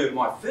used to do in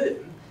my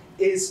firm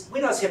is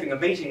when I was having a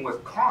meeting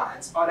with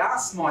clients, I'd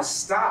ask my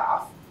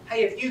staff,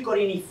 hey, have you got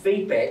any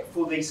feedback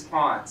for these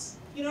clients?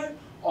 You know,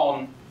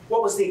 on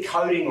what was their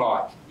coding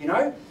like? You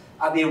know,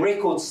 are their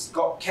records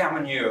got cow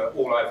manure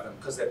all over them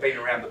because they've been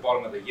around the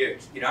bottom of the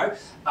ute? You know,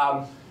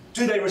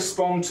 do they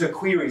respond to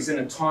queries in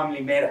a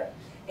timely manner?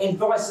 And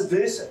vice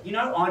versa. You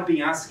know, I'd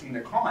be asking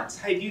the clients,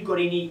 hey, have you got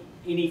any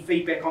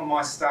feedback on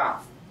my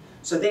staff?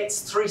 So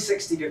that's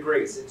 360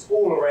 degrees. It's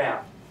all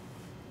around,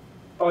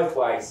 both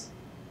ways.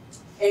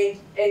 And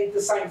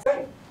the same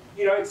thing.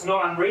 You know, it's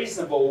not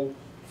unreasonable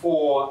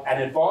for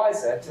an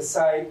advisor to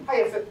say,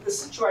 hey, if the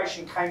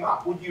situation came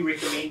up, would you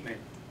recommend me?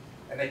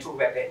 And they talk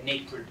about that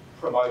net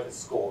promoter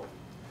score.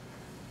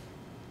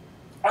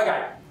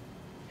 Okay,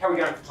 how are we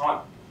going for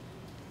time?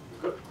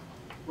 Good.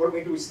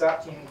 When do we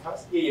start? 10 minutes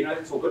past? Yeah, you know,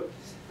 that's all good.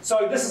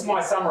 So this is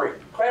my summary.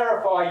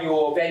 Clarify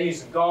your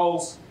values and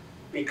goals.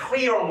 Be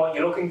clear on what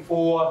you're looking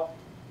for.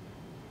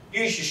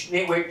 Use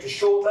your network to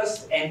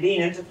shortlist and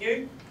then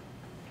interview.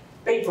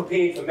 Be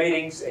prepared for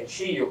meetings and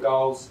share your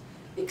goals.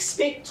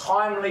 Expect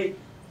timely,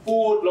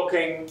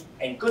 forward-looking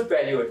and good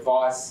value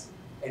advice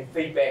and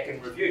feedback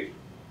and review.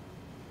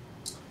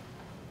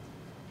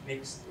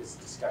 Next is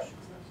discussion.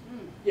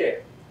 Yeah.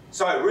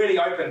 So really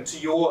open to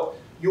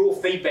your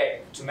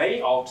feedback to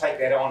me. I'll take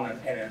that on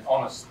in an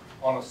honest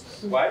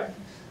way.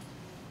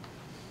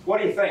 What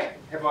do you think?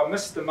 Have I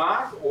missed the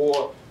mark,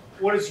 or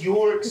what is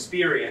your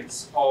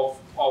experience of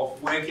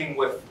working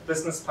with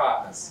business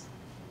partners?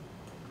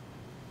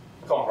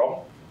 Come on,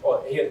 Rob.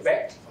 Or here at the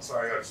back.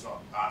 Sorry, I'm just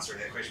not answering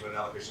that question with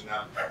another question.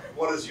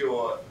 What is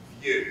your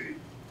view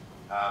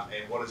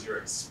and what is your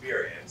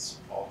experience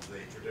of the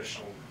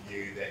traditional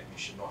view that you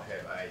should not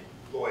have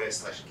a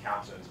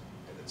lawyer/accountant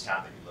in the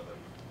town that you live in?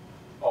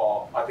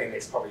 Oh, I think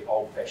that's probably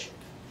old-fashioned.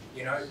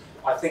 You know,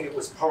 I think it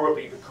was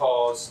probably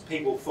because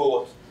people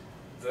thought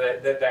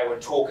that they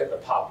would talk at the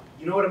pub.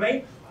 You know what I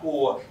mean?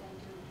 Or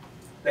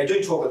they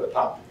do talk at the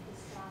pub.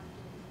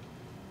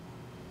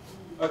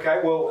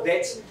 Okay, well,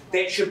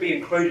 that should be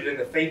included in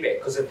the feedback,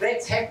 because if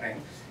that's happening,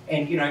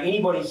 and you know,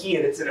 anybody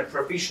here that's in a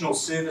professional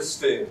service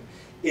firm,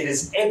 it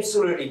is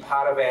absolutely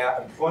part of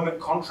our employment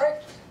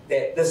contract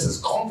that this is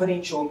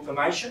confidential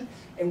information,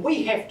 and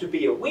we have to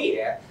be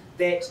aware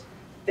that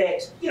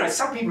you know,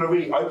 some people are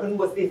really open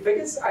with their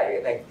figures,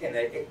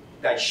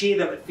 they share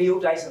them at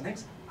field days and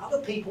things. Other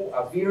people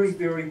are very,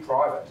 very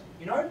private,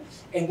 you know,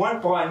 and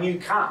won't buy a new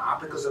car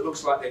because it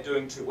looks like they're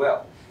doing too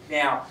well.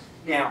 Now,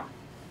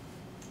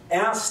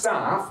 our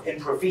staff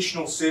in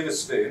professional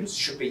service firms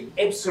should be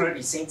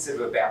absolutely sensitive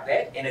about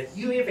that, and if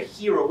you ever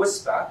hear a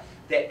whisper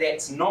that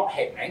that's not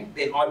happening,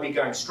 then I'd be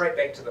going straight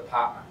back to the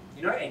partner,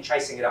 you know, and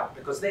chasing it up,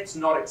 because that's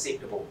not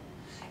acceptable.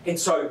 And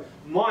so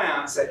my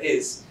answer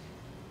is,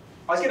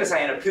 I was going to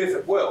say in a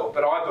perfect world,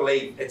 but I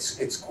believe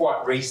it's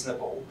quite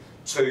reasonable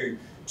to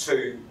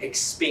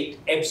expect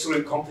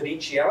absolute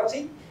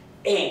confidentiality,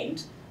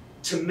 and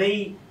to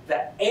me,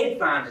 the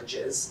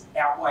advantages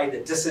outweigh the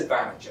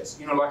disadvantages.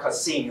 You know, like I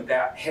was saying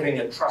about having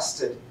a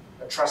trusted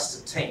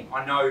team.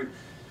 I know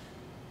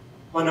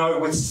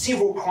with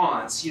several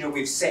clients, you know,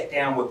 we've sat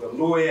down with the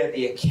lawyer,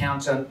 the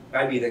accountant,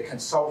 maybe the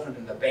consultant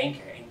and the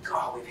banker, and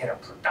God, we've had a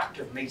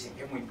productive meeting,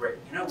 haven't we, Brett?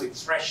 You know, we've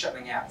thrashed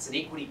something out. It's an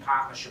equity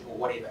partnership or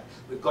whatever.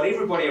 We've got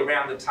everybody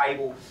around the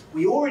table.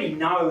 We already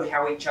know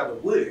how each other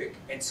work,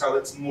 and so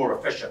it's more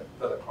efficient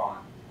for the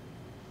client.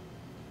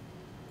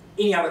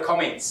 Any other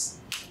comments?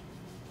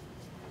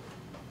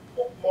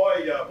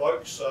 My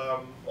blokes,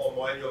 on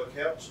my annual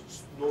accounts,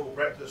 it's normal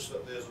practice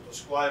that there's a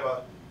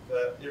disclaimer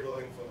that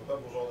everything from the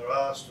pimples on their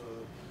arse to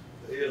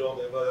the hairs on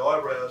their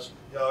eyebrows,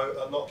 you know,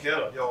 are not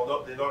counted. You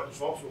know, they're not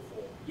responsible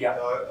for. Yeah.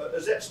 You know,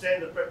 is that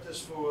standard practice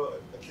for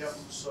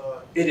accountants?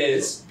 It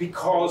is,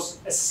 because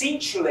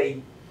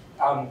essentially,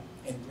 and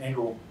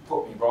Andrew will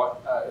put me right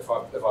if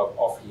I'm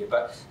off here,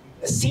 but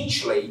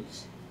essentially,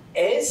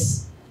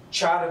 as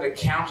chartered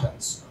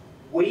accountants,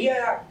 we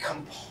are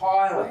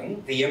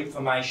compiling the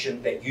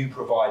information that you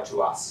provide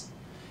to us.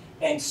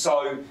 And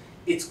so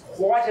it's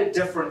quite a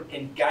different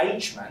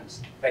engagement.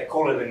 They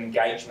call it an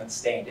engagement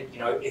standard. You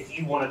know, if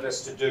you wanted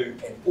us to do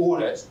an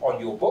audit on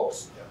your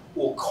books,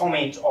 or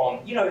comment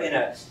on, you know,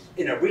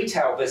 in a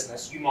retail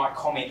business, you might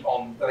comment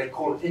on, they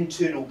call it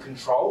internal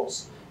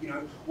controls. You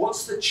know,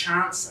 what's the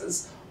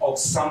chances of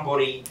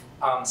somebody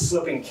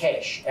slipping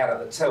cash out of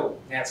the till?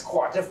 Now, it's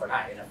quite different,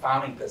 in a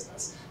farming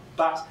business.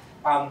 But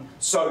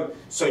so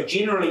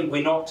generally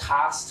we're not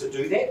tasked to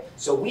do that.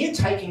 So we're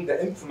taking the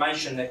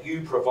information that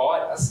you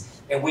provide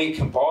us and we're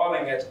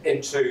compiling it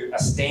into a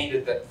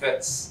standard that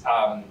fits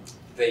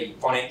the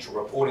financial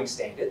reporting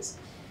standards.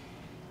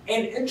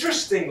 And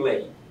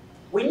interestingly,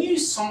 when you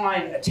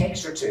sign a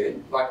tax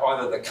return, like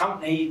either the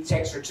company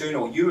tax return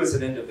or you as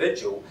an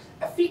individual,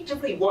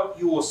 effectively what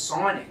you're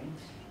signing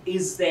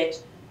is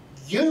that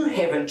you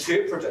have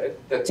interpreted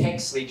the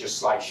tax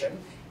legislation,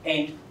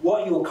 and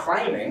what you're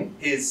claiming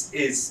is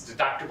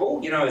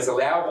deductible, you know, is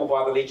allowable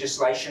by the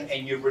legislation,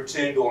 and you've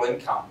returned all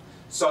income.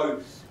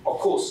 So, of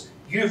course,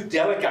 you've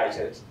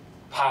delegated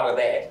part of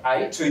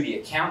that, to the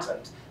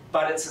accountant,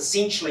 but it's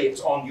essentially,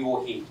 it's on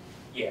your head.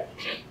 Yeah.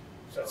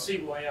 So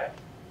CYA.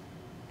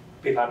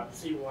 Pardon?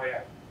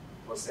 CYA.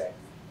 What's that?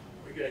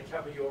 We're going to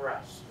cover your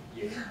ass.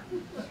 Yeah.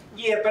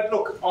 Yeah, but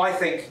look, I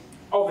think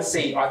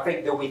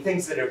there'll be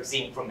things that are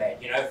exempt from that.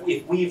 You know,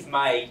 if we've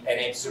made an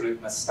absolute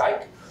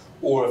mistake,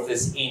 or if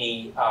there's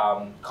any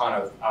kind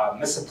of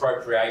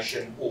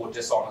misappropriation or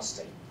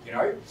dishonesty, you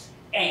know,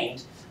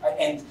 and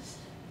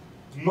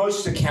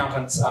most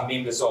accountants are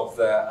members of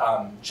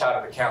the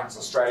Chartered Accountants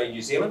Australia and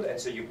New Zealand, and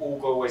so you've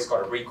always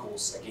got a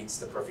recourse against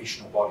the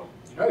professional body.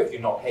 You know, if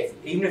you're not happy,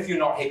 even if you're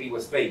not happy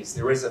with fees,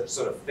 there is a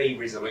sort of fee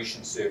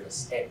resolution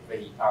service at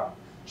the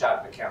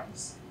Chartered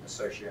Accountants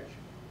Association.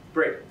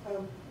 Brett?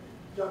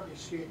 Don't be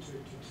scared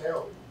to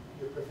tell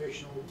your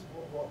professional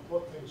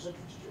what things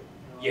interest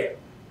you. You know, Yeah.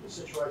 The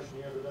situation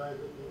the other day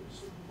that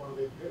one of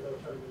they were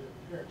telling me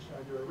that parents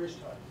going to a rest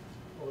home.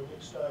 Well, the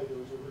next day there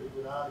was a really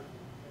good article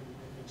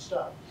and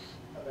stuff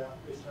about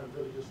rest home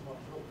villages not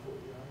to look for.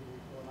 You know,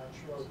 we'll make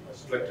sure I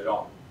Flipped it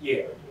on.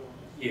 Yeah.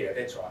 Yeah,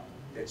 that's right.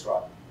 That's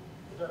right.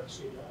 But don't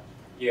see that.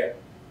 Yeah.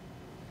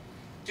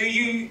 Do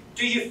you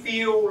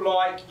feel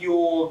like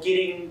you're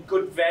getting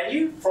good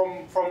value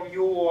from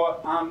your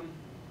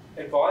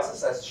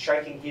advisors? That's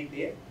shaking head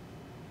there.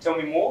 Tell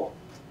me more.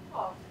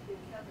 Oh, the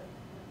accountant, a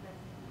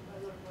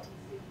lot of what you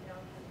see now,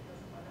 accountant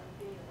doesn't want to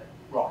be, but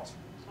Right.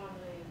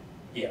 finally,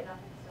 Yeah.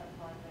 nothing's done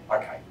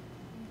finally. Okay.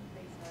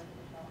 These over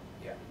the top.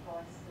 Yeah. The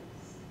price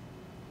is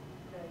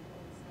very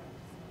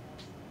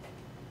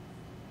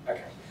good.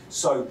 Okay.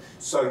 So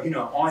you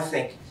know, I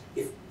think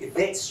if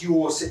that's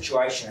your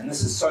situation, and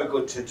this is so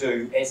good to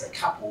do as a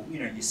couple, you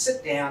know, you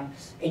sit down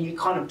and you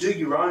kind of do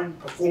your own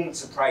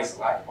performance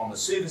appraisal on the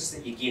service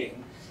that you're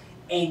getting,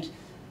 and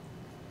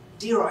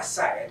dare I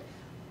say it,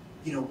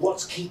 you know,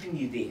 what's keeping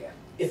you there?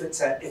 If it's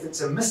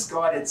a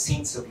misguided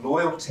sense of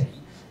loyalty,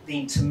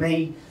 then to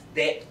me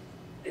that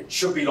it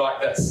should be like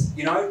this.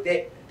 You know,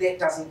 that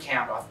doesn't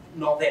count,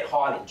 not that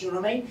highly. Do you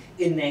know what I mean?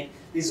 In that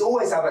there's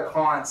always other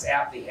clients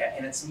out there,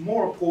 and it's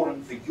more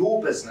important for your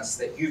business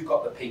that you've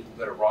got the people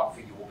that are right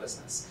for your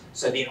business.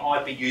 So then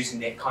I'd be using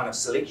that kind of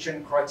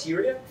selection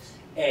criteria,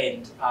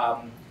 and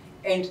I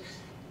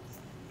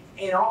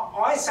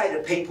say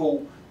to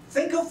people,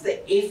 think of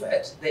the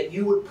effort that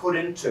you would put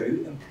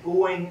into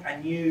employing a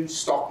new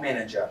stock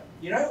manager,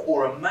 you know,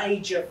 or a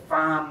major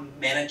farm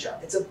manager.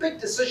 It's a big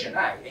decision,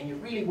 eh? And you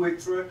really work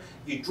through it.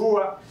 You draw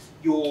up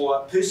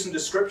your person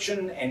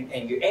description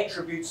and your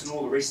attributes and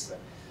all the rest of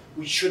it.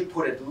 We should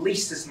put at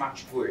least as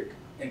much work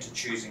into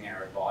choosing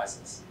our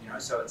advisors, you know,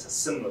 so it's a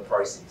similar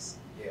process.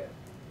 Yeah.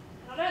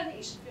 And I don't think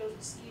you should feel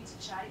scared to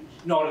change.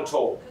 Not at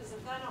all. Because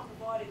if they're not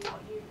providing what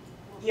you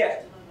want Yeah. them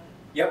to deliver.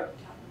 Yep.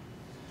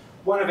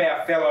 One of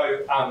our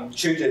fellow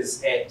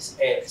tutors at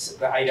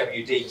the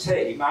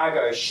AWDT,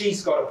 Margot,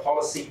 she's got a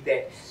policy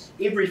that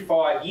every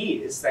 5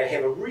 years they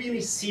have a really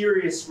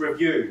serious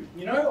review,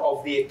 you know,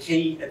 of their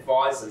key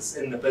advisors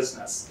in the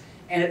business.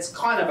 And it's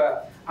kind of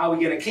a, are we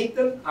going to keep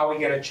them? Are we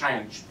going to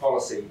change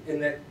policy? And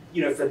that,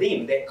 you know, for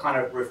them, that kind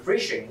of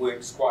refreshing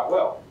works quite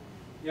well.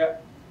 Yeah.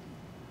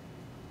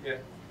 Yeah.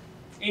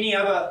 Any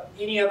other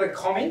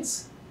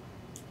comments?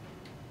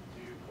 Do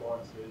your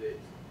clients do that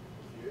with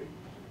you? Do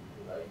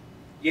they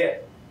Yeah.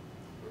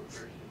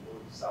 refresh it, or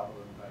some of them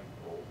think,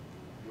 well,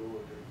 you're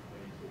doing me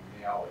till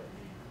now, and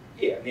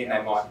Yeah, and then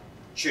they might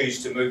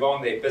choose to move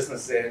on their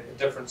business at a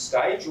different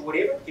stage or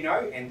whatever, you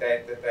know, and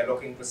they're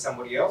looking for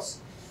somebody else.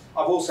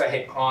 I've also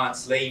had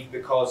clients leave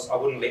because I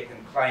wouldn't let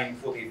them claim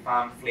for their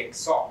Farm Flex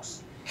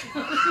socks.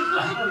 The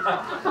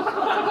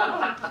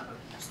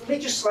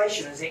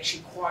legislation is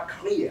actually quite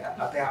clear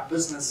about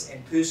business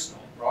and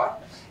personal, right?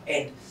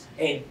 And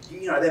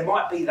you know, they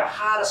might be the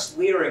hardest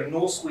wearing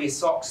Northwear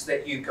socks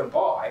that you can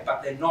buy,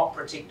 but they're not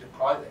protective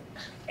clothing.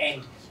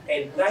 And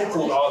they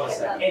thought I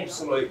was an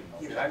absolute,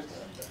 you know,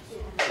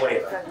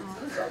 whatever.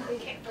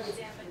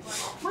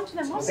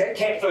 Was that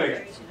cat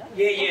food?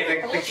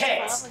 Yeah, the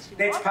cats.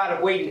 That's part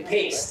of weed and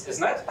pest,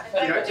 isn't it?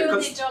 If You know, they were doing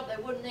because their job,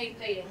 they wouldn't need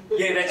feeding.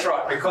 yeah, that's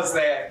right, because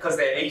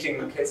they're eating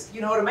the kids. You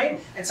know what I mean?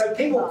 And so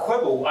people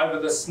quibble over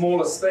the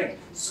smallest thing.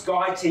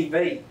 Sky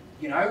TV,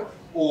 you know,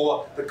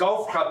 or the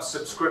golf club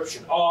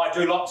subscription. Oh, I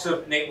do lots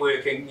of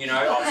networking, you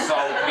know, I've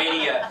sold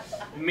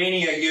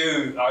many a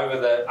you over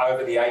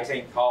the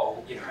 18th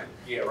hole, you know.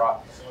 Yeah, right.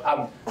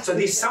 So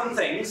there's some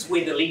things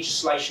where the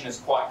legislation is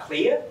quite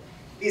clear.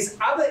 There's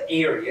other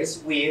areas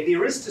where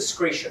there is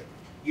discretion.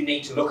 You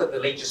need to look at the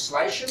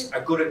legislation.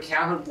 A good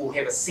accountant will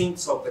have a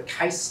sense of the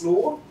case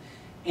law,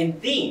 and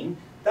then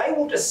they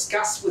will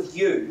discuss with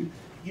you,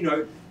 you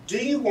know, do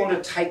you want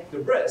to take the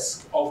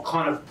risk of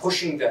kind of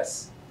pushing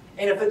this?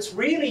 And if it's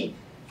really,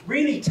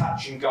 really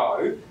touch and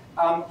go,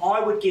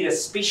 I would get a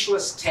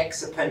specialist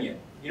tax opinion,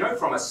 you know,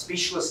 from a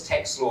specialist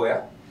tax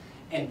lawyer,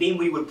 and then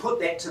we would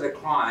put that to the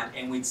client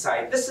and we'd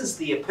say, this is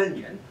the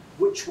opinion,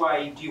 which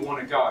way do you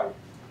want to go?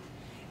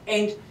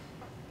 And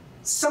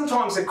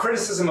sometimes the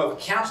criticism of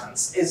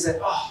accountants is that,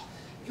 oh,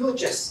 you're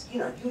just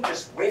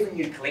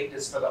revenue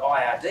collectors for the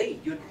IRD.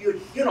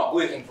 You're not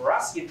working for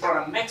us. You're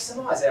trying to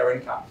maximise our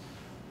income.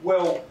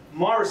 Well,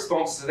 my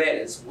response to that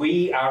is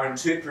we are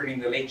interpreting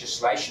the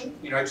legislation,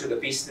 you know, to the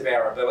best of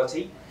our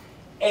ability.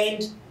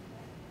 And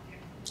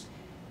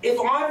if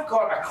I've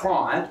got a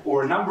client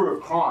or a number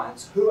of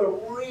clients who are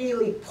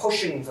really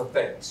pushing for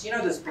things, you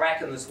know, there's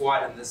black and there's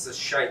white and there's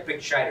this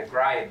big shade of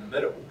grey in the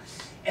middle,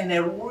 and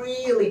they're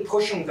really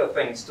pushing the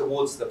things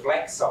towards the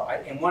black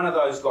side, and one of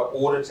those got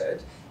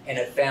audited and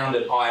it found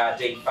an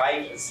IRD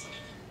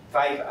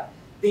favour,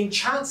 then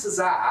chances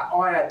are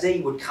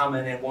IRD would come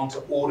in and want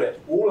to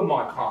audit all of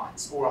my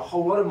clients or a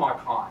whole lot of my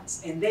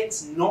clients, and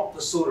that's not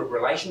the sort of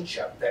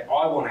relationship that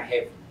I want to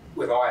have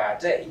with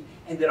IRD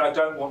and that I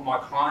don't want my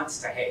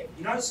clients to have,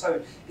 you know,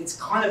 so it's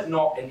kind of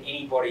not in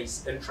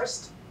anybody's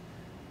interest.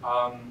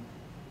 Oh,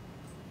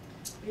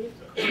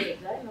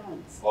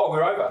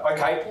 we're over,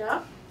 okay.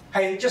 Yeah.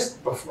 Hey,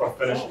 just before I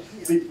finish,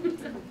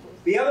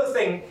 the other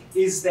thing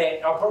is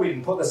that, I probably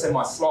didn't put this in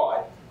my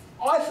slide,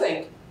 I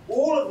think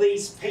all of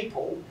these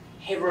people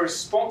have a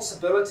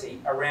responsibility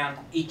around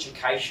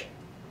education.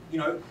 You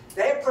know,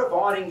 they're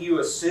providing you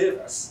a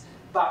service,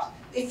 but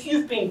if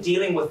you've been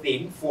dealing with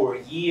them for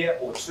a year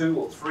or 2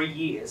 or 3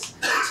 years,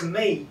 to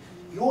me,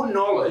 your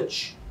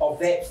knowledge of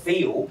that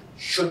field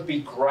should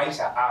be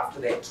greater after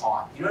that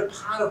time. You know,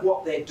 part of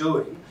what they're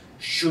doing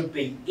should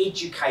be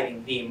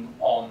educating them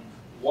on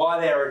why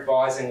they're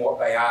advising what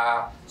they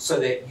are, so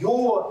that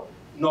your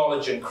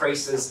knowledge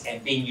increases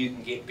and then you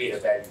can get better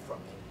value from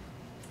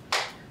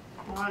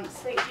them. Right,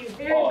 thank you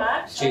very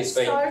much. Cheers,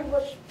 I so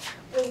wish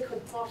we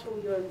could bottle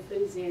your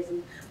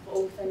enthusiasm for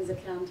all things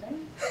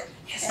accounting.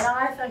 Yes. And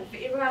I think for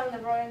everyone in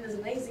the room, there's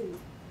an easy,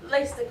 at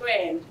least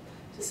 $1,000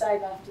 to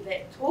save after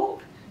that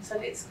talk. So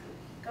let's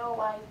go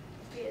away,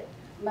 prepare,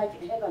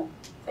 make it happen.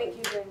 Thank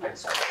you very much.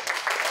 Thanks.